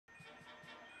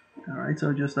Alright,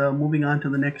 so just moving on to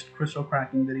the next crystal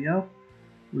cracking video.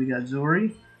 We got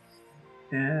Zori,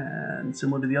 and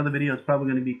similar to the other video, it's probably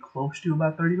going to be close to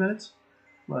about 30 minutes.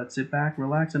 But sit back,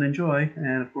 relax, and enjoy,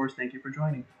 and of course, thank you for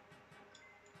joining.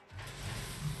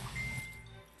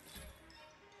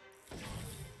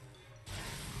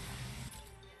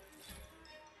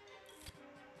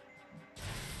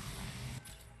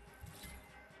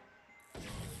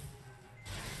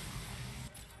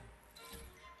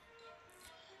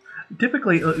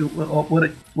 Typically,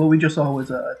 what we just saw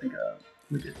was, I think,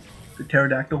 the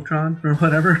Pterodactyltron or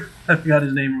whatever. I forgot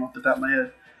his name off the top of my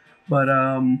head. But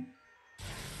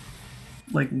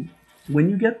like when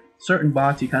you get certain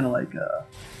bots, you kind of like.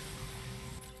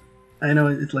 I know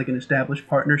it's like an established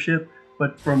partnership,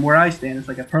 but from where I stand, it's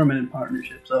like a permanent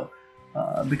partnership. So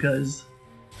because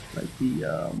like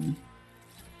the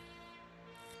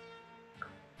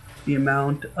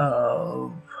amount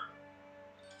of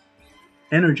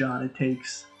energon it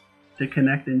takes to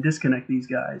connect and disconnect these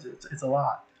guys, it's a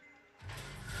lot.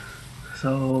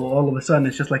 So all of a sudden,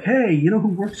 it's just like, hey, you know who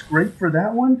works great for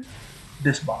that one?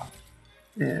 This bot.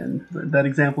 And that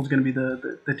example is going to be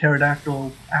the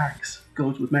pterodactyl axe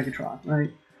goes with Megatron,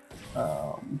 right?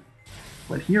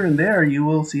 But here and there, you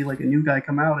will see like a new guy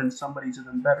come out and somebody's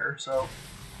even better. So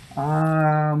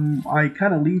I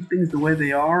kind of leave things the way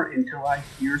they are until I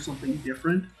hear something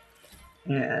different.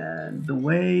 And the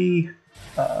way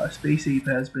Space Ape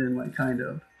has been like kind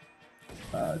of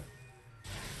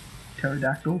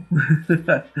pterodactyl,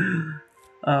 the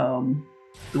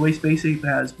way Space Ape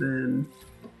has been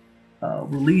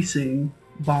releasing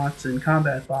bots and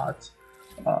combat bots,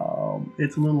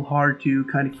 it's a little hard to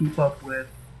kind of keep up with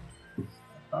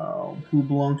who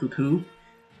belongs with who.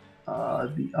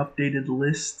 The updated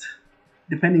list,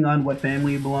 depending on what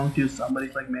family you belong to,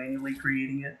 somebody's like manually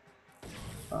creating it.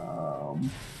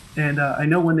 And I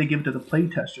know when they give it to the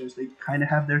playtesters, they kind of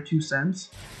have their 2 cents.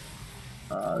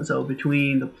 So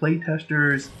between the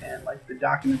playtesters and like the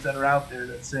documents that are out there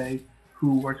that say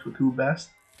who works with who best,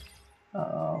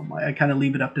 I kind of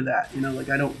leave it up to that. You know, like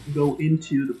I don't go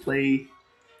into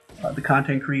the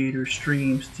content creator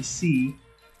streams to see,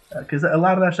 because a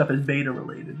lot of that stuff is beta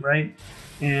related, right?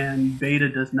 And beta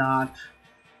does not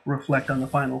reflect on the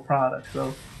final product.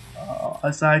 So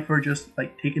aside for just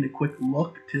like taking a quick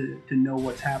look to know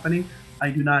what's happening, I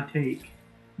do not take,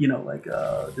 you know, like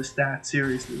the stats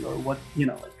seriously, or what, you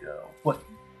know,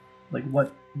 like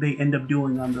what they end up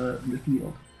doing on the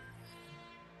field.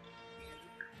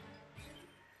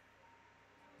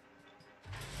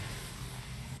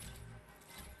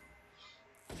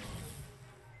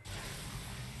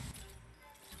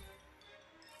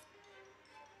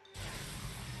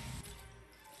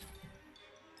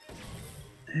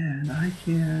 And I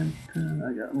can't.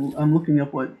 I'm looking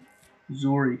up what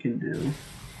Zori can do.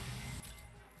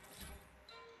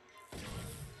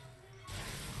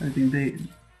 I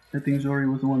think Zori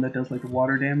was the one that does like the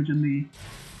water damage in the.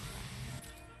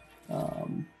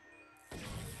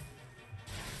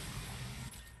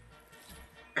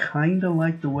 Kind of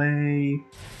like the way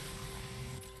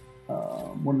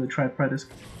one of the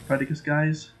Predicus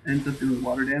guys ends up doing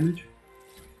water damage.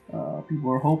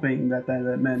 People are hoping that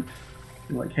meant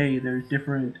like, hey, there's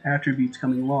different attributes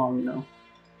coming along, you know,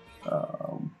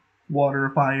 water,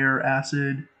 fire,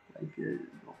 acid,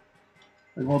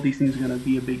 like all these things are going to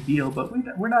be a big deal, but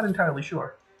we're not entirely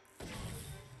sure.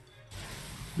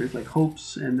 There's like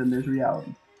hopes, and then there's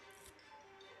reality.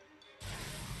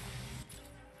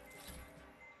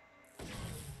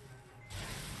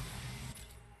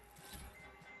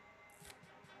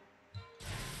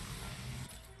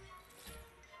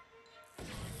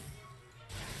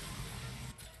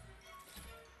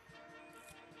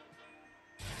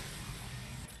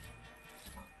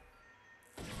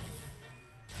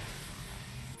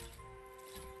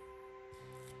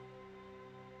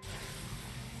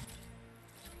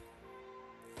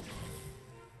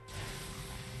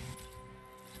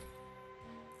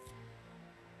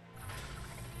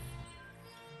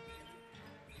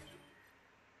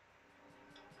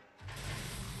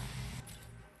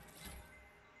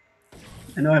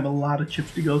 I know I have a lot of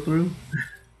chips to go through.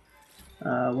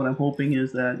 What I'm hoping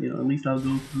is that, you know, at least I'll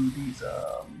go through these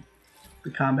the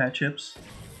combat chips.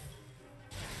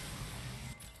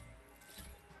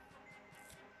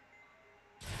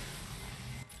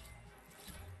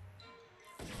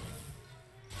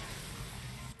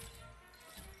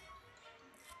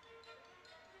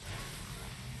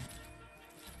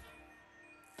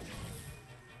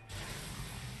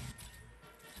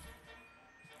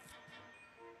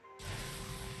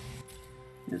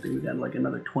 I think we got like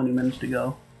another 20 minutes to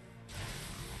go.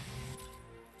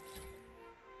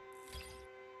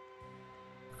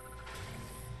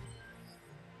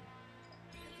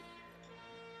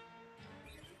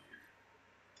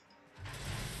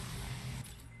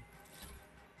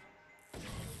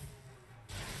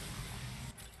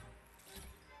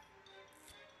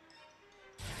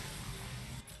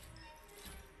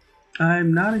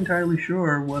 I'm not entirely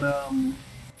sure what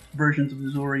versions of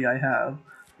Zori I have,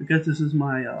 because this is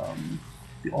my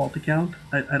the alt account.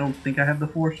 I don't think I have the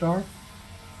 4-star,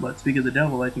 but speak of the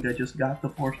devil, I think I just got the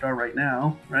 4-star right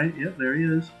now, right? Yep, there he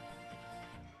is.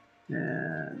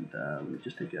 And let me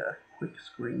just take a quick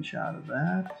screenshot of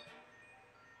that.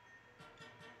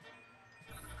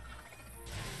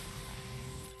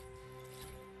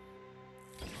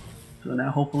 So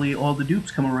now hopefully all the dupes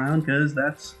come around, because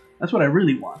that's what I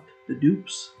really want. The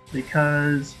dupes,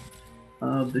 because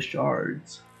of the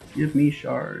shards. Give me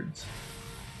shards.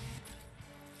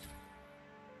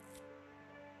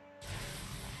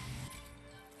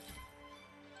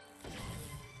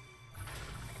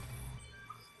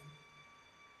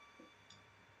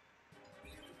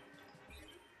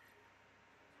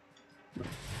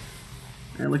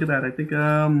 And look at that, I think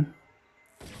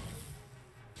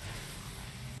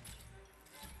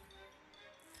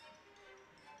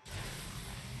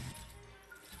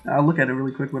I'll look at it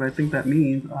really quick, but I think that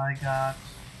means I got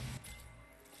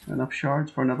enough shards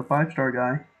for another 5-star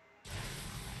guy.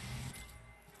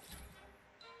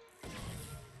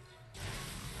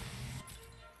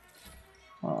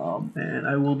 And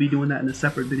I will be doing that in a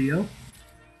separate video.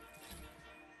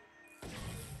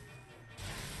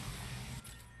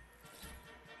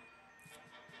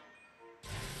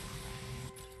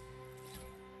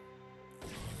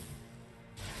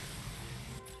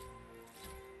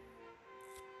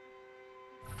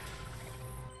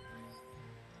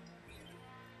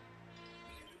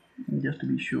 And just to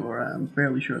be sure, I'm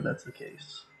fairly sure that's the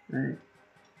case. Right?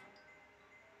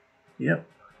 Yep,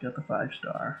 got the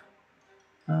 5-star.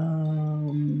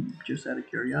 Just out of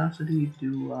curiosity,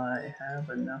 do I have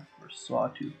enough for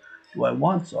Sawtooth? Do I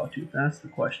want Sawtooth? That's the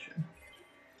question.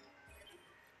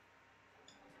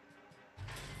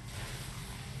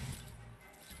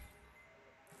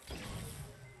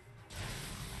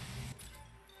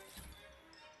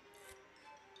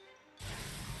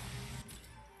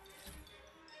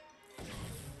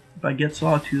 If I get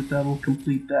Sawtooth, that will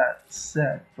complete that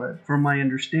set, but from my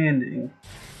understanding,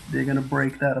 they're going to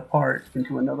break that apart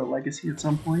into another legacy at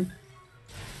some point.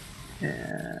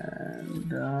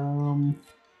 And I'm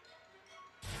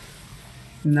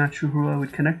not sure who I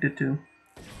would connect it to.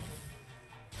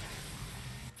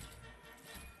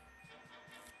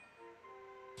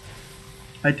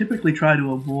 I typically try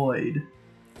to avoid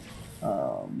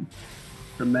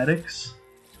the medics,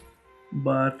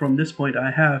 but from this point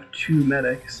I have 2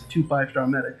 medics, 2 5-star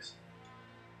medics.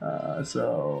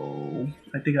 So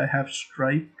I think I have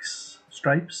stripes.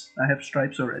 I have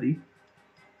stripes already.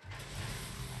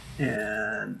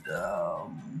 And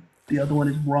the other one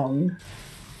is Rung.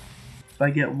 If I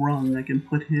get Rung, I can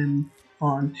put him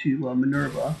onto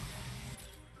Minerva,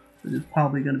 which is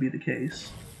probably going to be the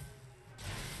case.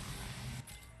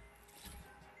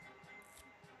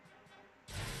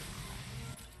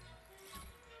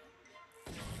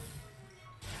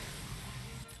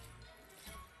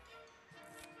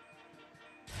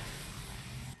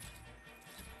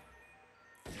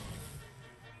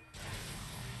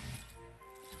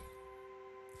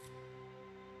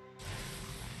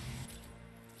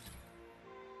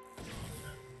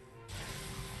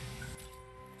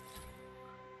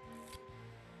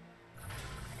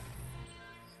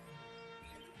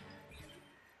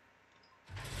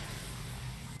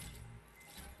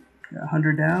 Got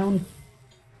 100 down,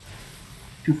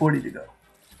 240 to go.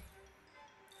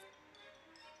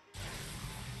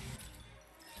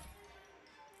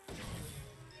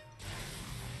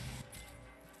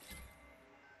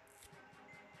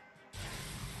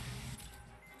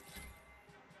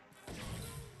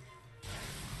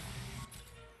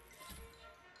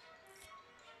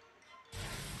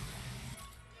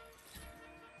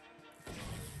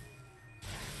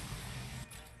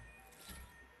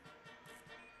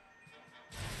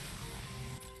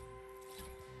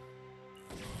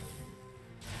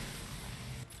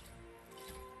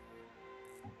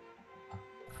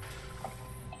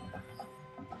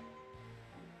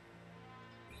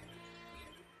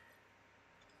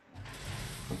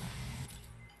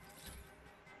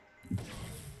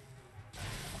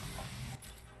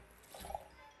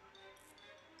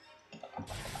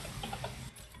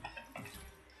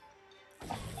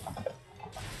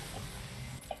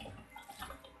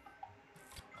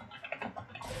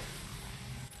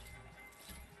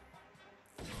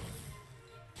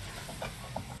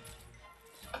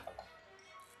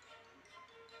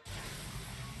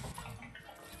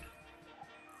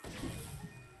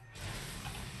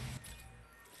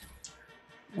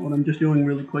 What I'm just doing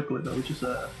really quickly though is just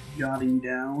jotting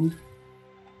down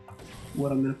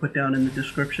what I'm going to put down in the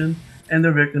description, and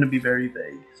they're going to be very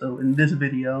vague. So in this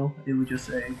video, it would just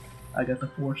say I got the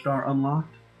 4-star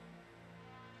unlocked.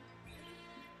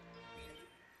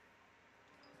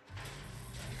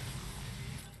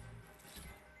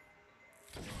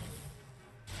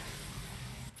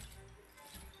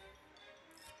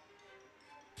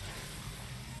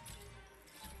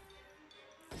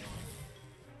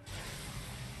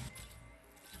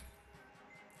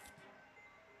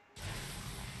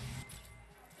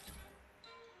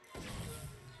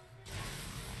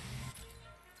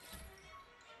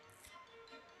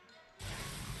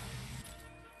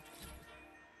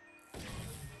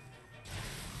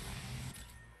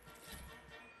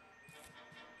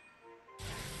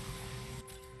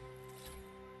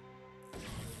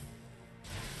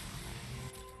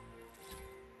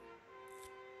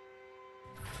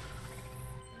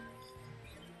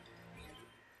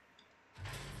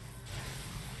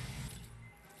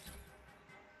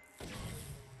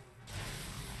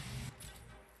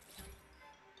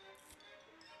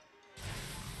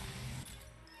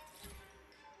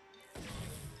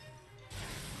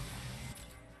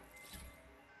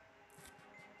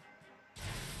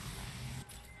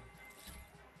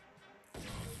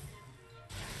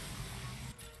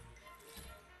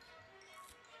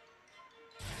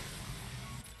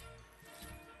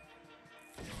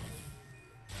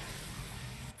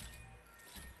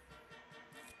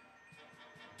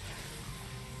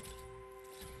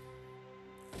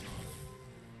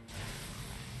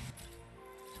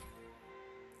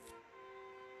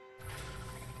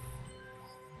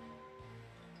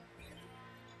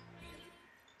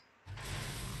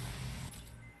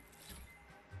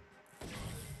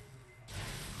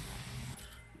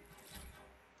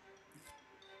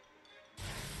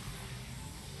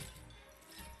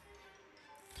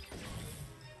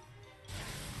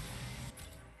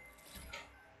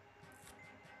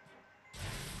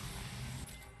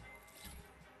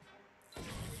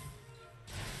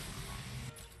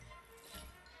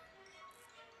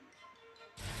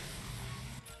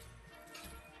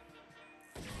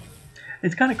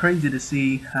 It's kind of crazy to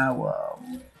see how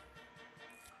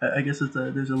I guess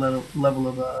there's a level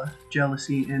of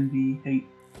jealousy, envy, hate,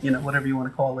 whatever you want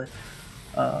to call it.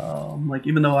 Like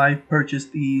even though I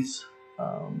purchased these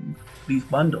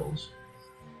bundles,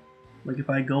 like if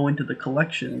I go into the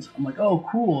collections, I'm like, oh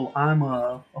cool, I'm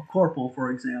a corporal,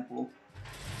 for example.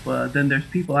 But then there's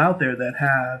people out there that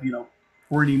have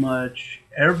pretty much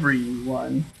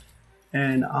everyone,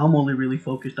 and I'm only really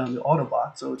focused on the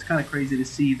Autobots. So it's kind of crazy to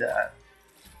see that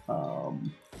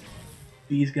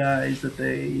these guys that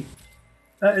they,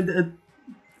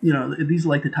 these are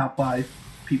like the top 5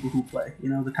 people who play,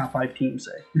 the top 5 teams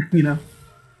say,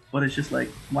 but it's just like,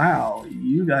 wow,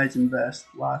 you guys invest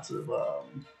lots of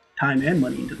time and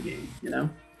money into the game,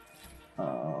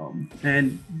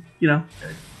 and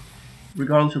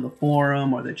regardless of the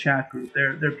forum or the chat group,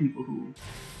 they're people who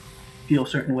feel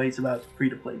certain ways about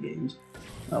free-to-play games.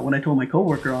 When I told my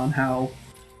coworker on how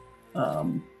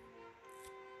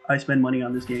I spend money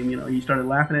on this game, he started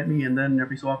laughing at me, and then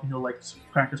every so often he'll like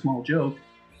crack a small joke.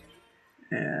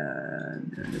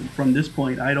 And from this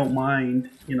point, I don't mind,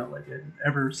 like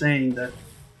ever saying that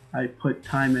I put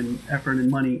time and effort and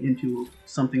money into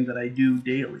something that I do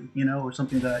daily, or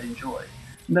something that I enjoy.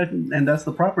 And that's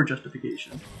the proper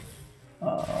justification.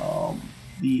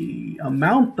 The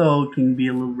amount, though, can be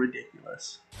a little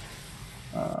ridiculous.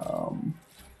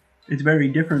 It's very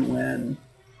different when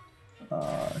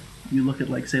you look at,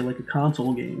 like, say, like a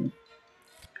console game,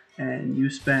 and you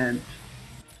spent,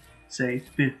 say,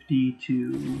 $50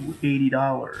 to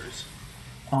 $80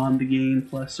 on the game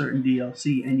plus certain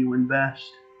DLC, and you invest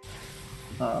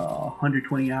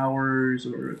 120 hours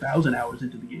or 1,000 hours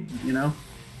into the game,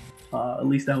 at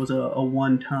least that was a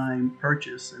one-time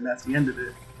purchase, and that's the end of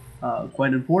it.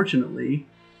 Quite unfortunately,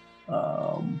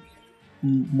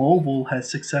 mobile has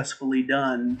successfully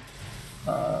done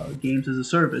games as a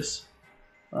service,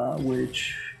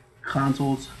 which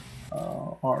consoles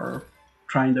are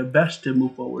trying their best to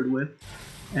move forward with.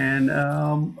 And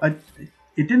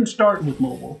it didn't start with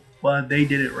mobile, but they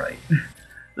did it right.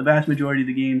 The vast majority of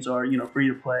the games are, free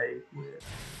to play with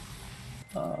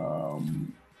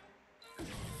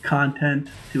content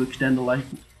to extend the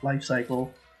life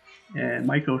cycle and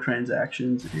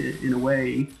microtransactions in a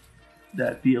way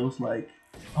that feels like,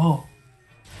 oh,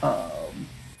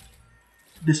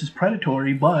 this is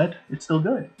predatory, but it's still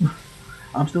good.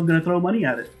 I'm still gonna throw money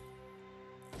at it.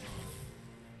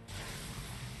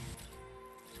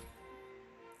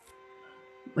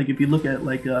 Like if you look at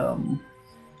like the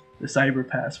Cyber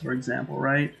Pass, for example,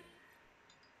 right?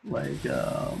 Like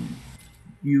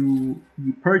you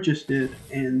purchased it,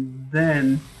 and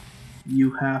then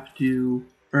you have to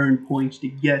earn points to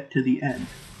get to the end.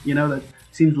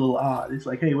 seems a little odd. It's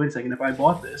like, hey, wait a second, if I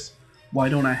bought this, why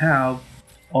don't I have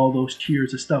all those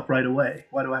tiers of stuff right away?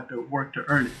 Why do I have to work to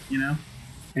earn it, you know?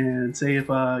 And say if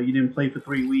you didn't play for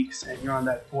 3 weeks and you're on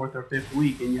that 4th or 5th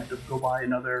week and you have to go buy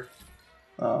another,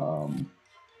 um,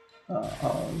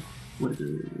 what is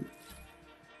it?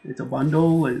 It's a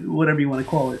bundle, whatever you want to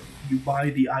call it. You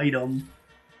buy the item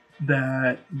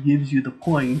that gives you the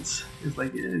points. It's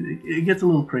like it gets a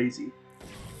little crazy.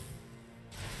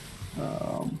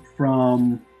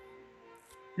 From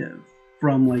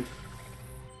like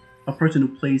a person who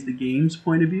plays the game's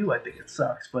point of view, I think it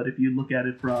sucks. But if you look at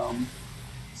it from,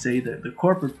 say, the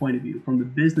corporate point of view, from the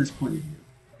business point of view,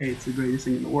 hey, it's the greatest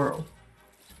thing in the world.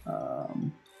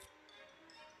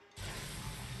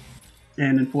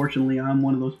 And unfortunately, I'm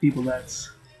one of those people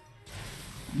that's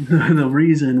the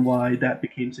reason why that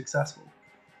became successful.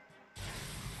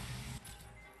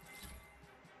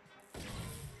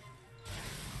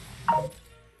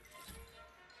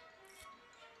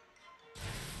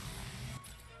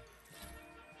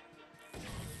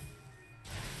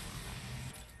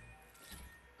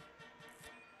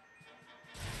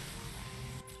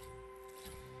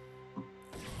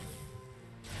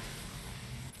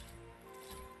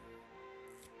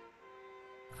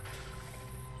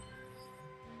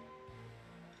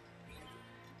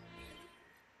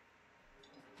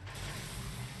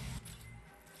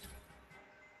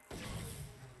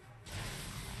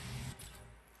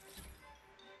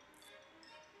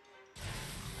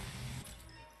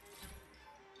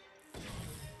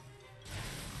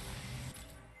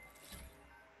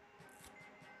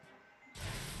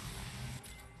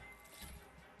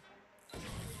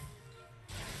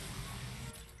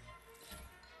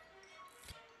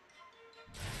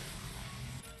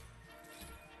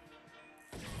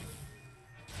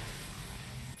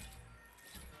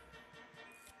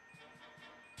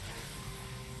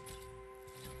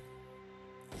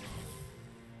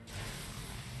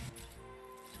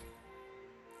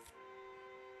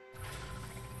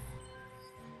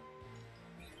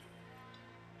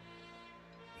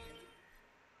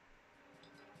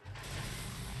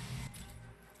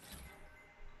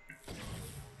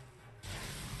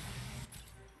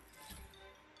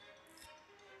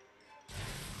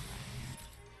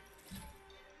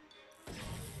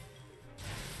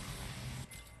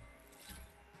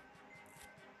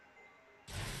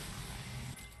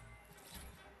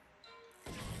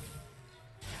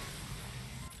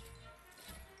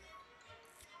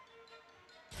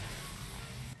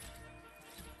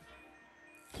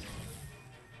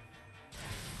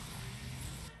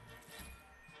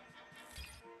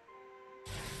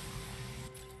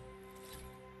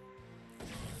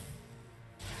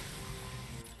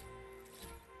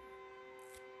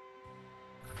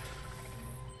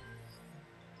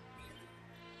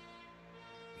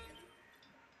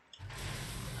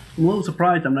 I'm a little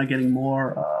surprised I'm not getting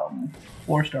more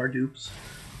 4-star dupes.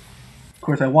 Of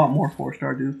course, I want more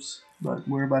 4-star dupes, but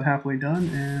we're about halfway done,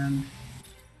 and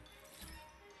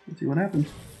let's see what happens.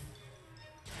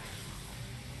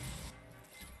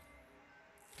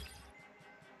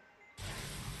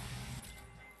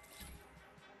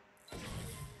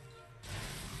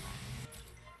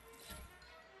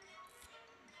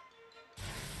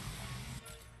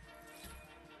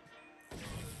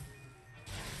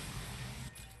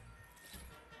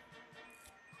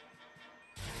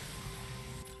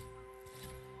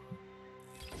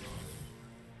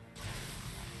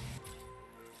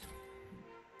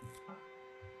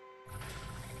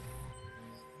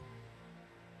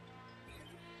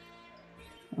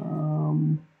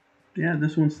 Yeah,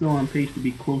 this one's still on pace to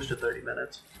be close to 30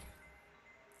 minutes.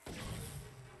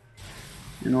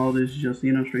 And all this is just,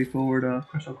 straightforward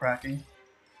crystal cracking.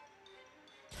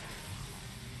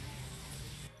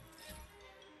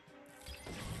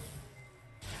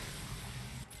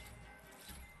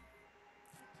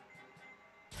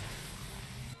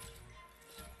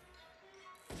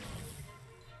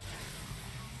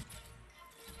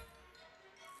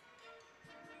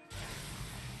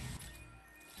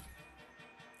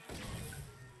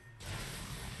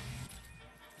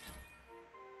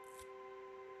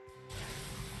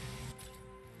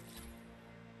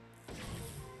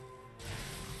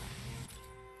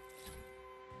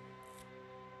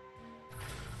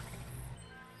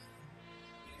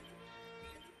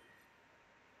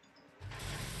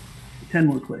 Ten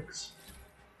more clicks.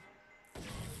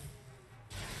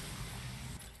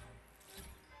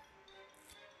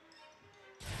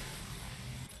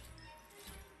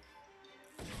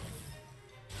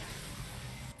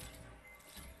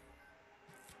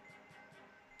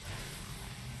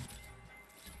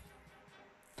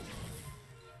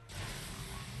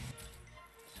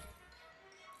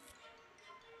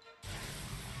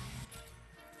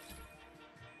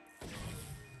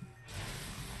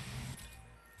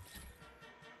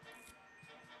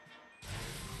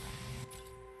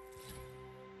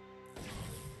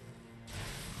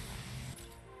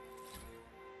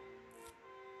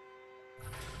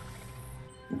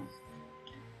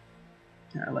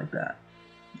 Yeah, I like that.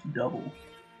 Double.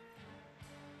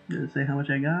 Did it say how much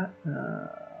I got?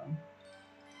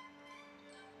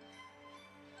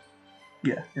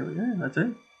 Yeah, here we go. That's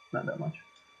it. Not that much.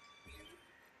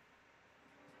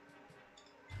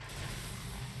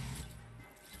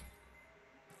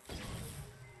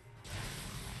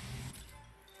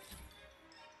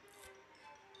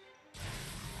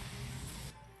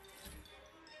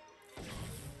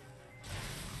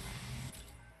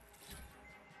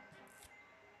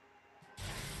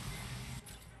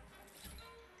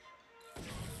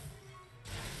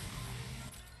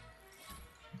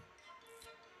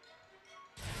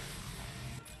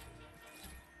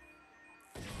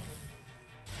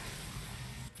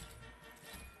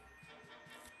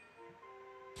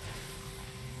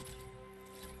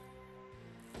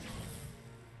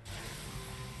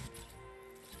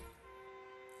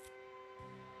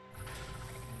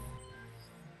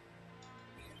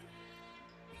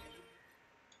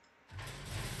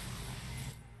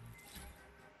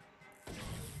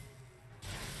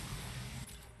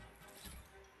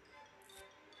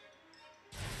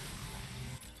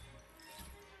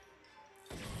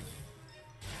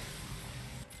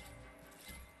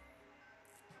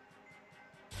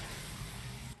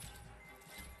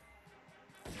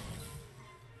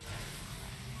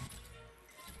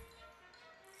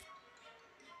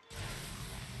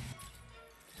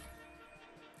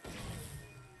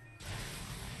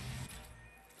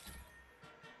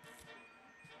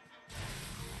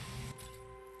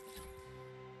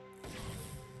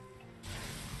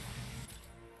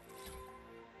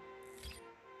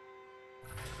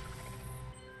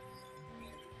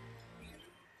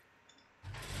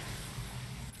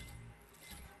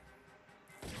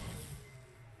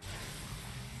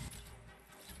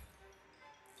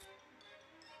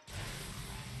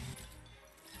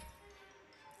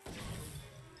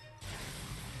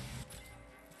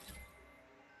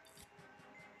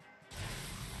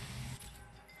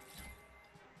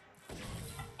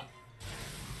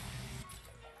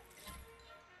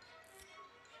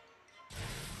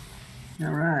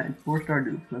 Alright, 4-star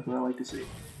dupes. That's what I like to see.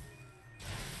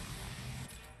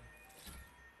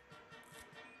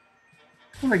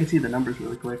 If I can see the numbers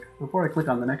really quick before I click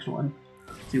on the next one,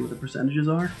 see what the percentages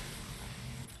are.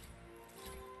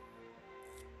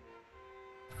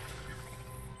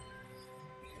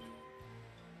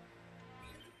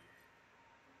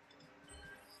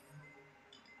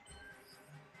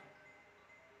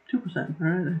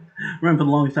 Alright. Remember for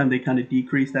the longest time they kind of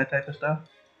decreased that type of stuff.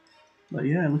 But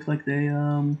yeah, it looks like they,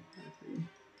 let's see,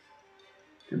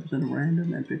 10% of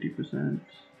random and 50%.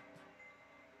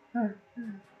 Alright.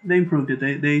 They improved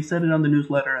it. They said it on the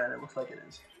newsletter and it looks like it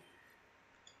is.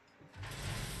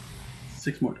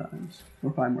 6 more times.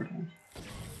 Or 5 more times.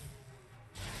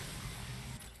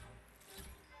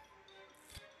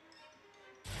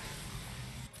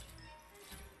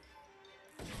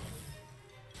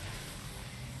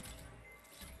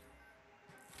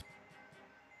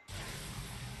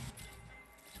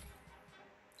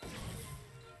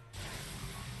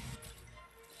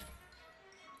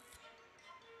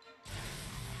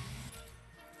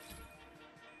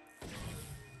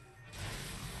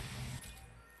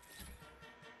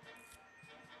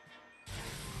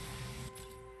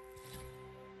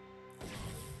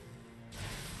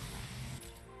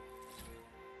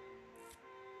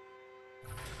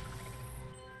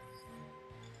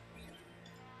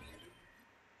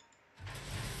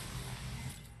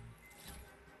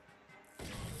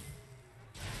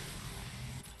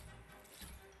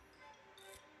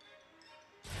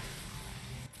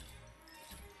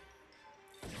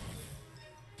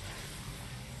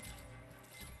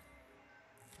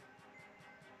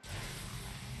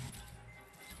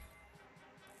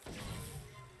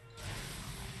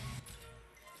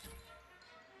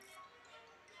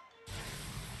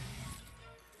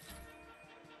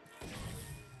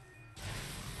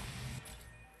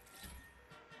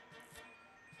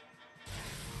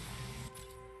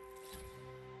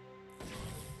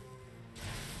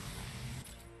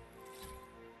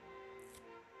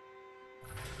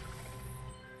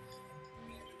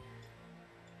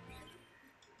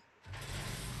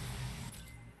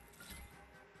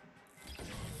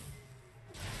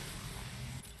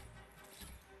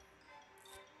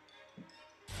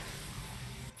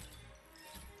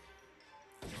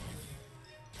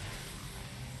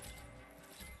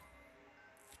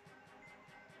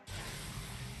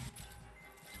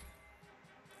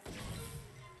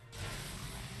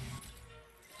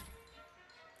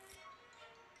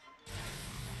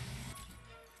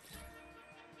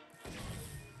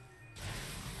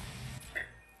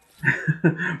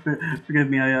 Forgive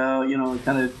me, I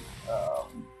kind of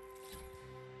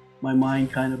my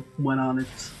mind kind of went on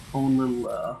its own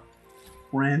little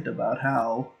rant about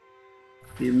how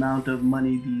the amount of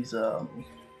money these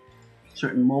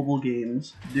certain mobile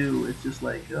games do. It's just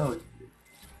like, oh,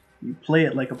 you play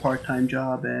it like a part-time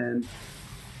job, and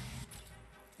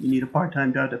you need a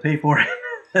part-time job to pay for it.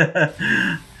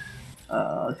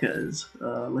 Because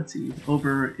let's see,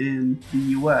 over in the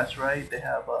U.S., right, they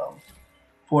have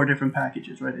 4 different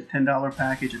packages, right? A $10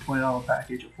 package, a $20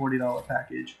 package, a $40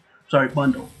 package. Sorry,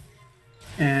 bundle,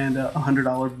 and a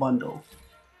 $100 bundle.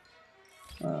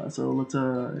 So let's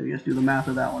I guess do the math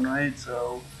of that one, right?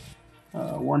 So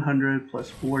 100 plus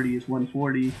 40 is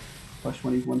 140, plus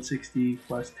 20 is 160,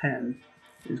 plus 10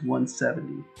 is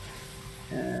 170.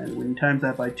 And when you times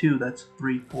that by 2, that's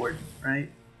 340, right?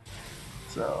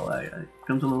 So it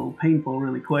becomes a little painful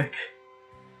really quick.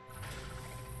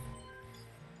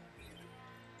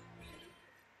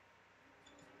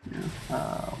 Yeah.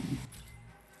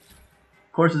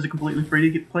 Of course, it's a completely free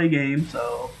to play game,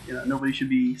 so nobody should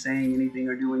be saying anything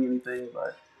or doing anything.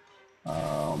 But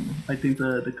I think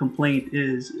the complaint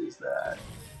is that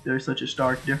there's such a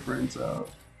stark difference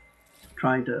of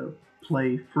trying to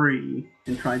play free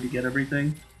and trying to get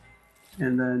everything,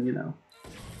 and then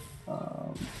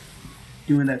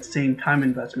doing that same time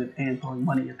investment and throwing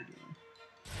money at the game.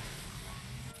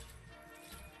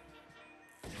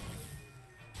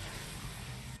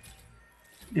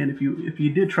 And if you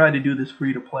did try to do this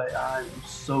free to play, I'm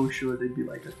so sure there'd be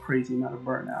like a crazy amount of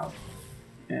burnout.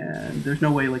 And there's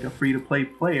no way like a free to play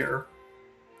player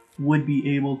would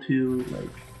be able to like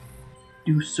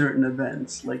do certain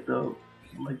events, like the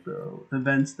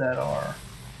events that are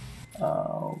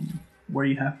where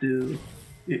you have to,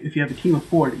 if you have a team of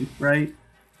 40, right,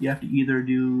 you have to either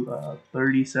do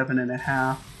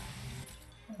 37.5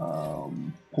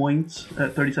 points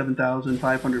at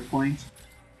 37,500 points,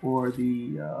 or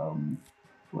the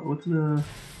what's the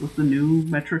new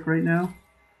metric right now?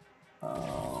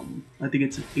 I think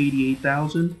it's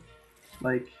 88,000.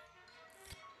 Like,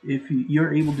 if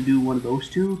you're able to do one of those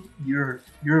two, you're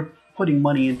putting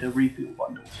money into refuel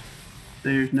bundles.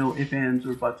 There's no ifs, ands,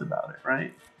 or buts about it,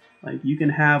 right? Like, you can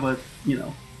have a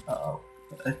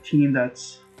team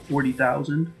that's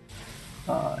 40,000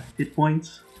 hit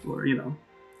points, or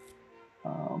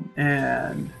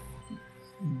and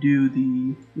do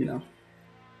the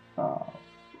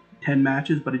 10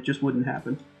 matches, but it just wouldn't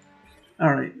happen.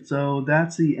 Alright, so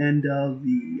that's the end of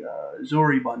the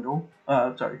Zori bundle.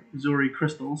 Zori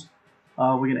crystals.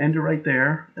 We're going to end it right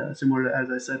there, similar to as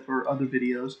I said for other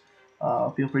videos.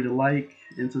 Feel free to like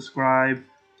and subscribe.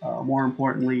 More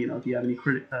importantly, if you have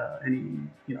any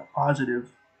positive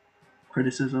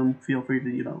criticism, feel free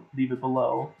to leave it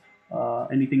below.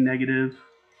 Anything negative,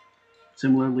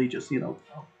 similarly, just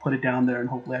put it down there, and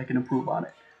hopefully I can improve on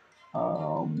it.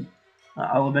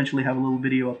 I'll eventually have a little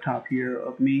video up top here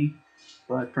of me,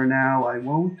 but for now I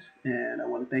won't. And I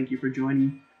want to thank you for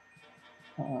joining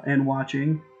and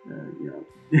watching.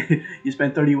 You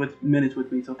spent 30 minutes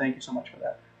with me, so thank you so much for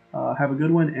that. Have a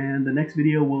good one, and the next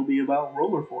video will be about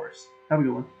Roller Force. Have a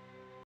good one.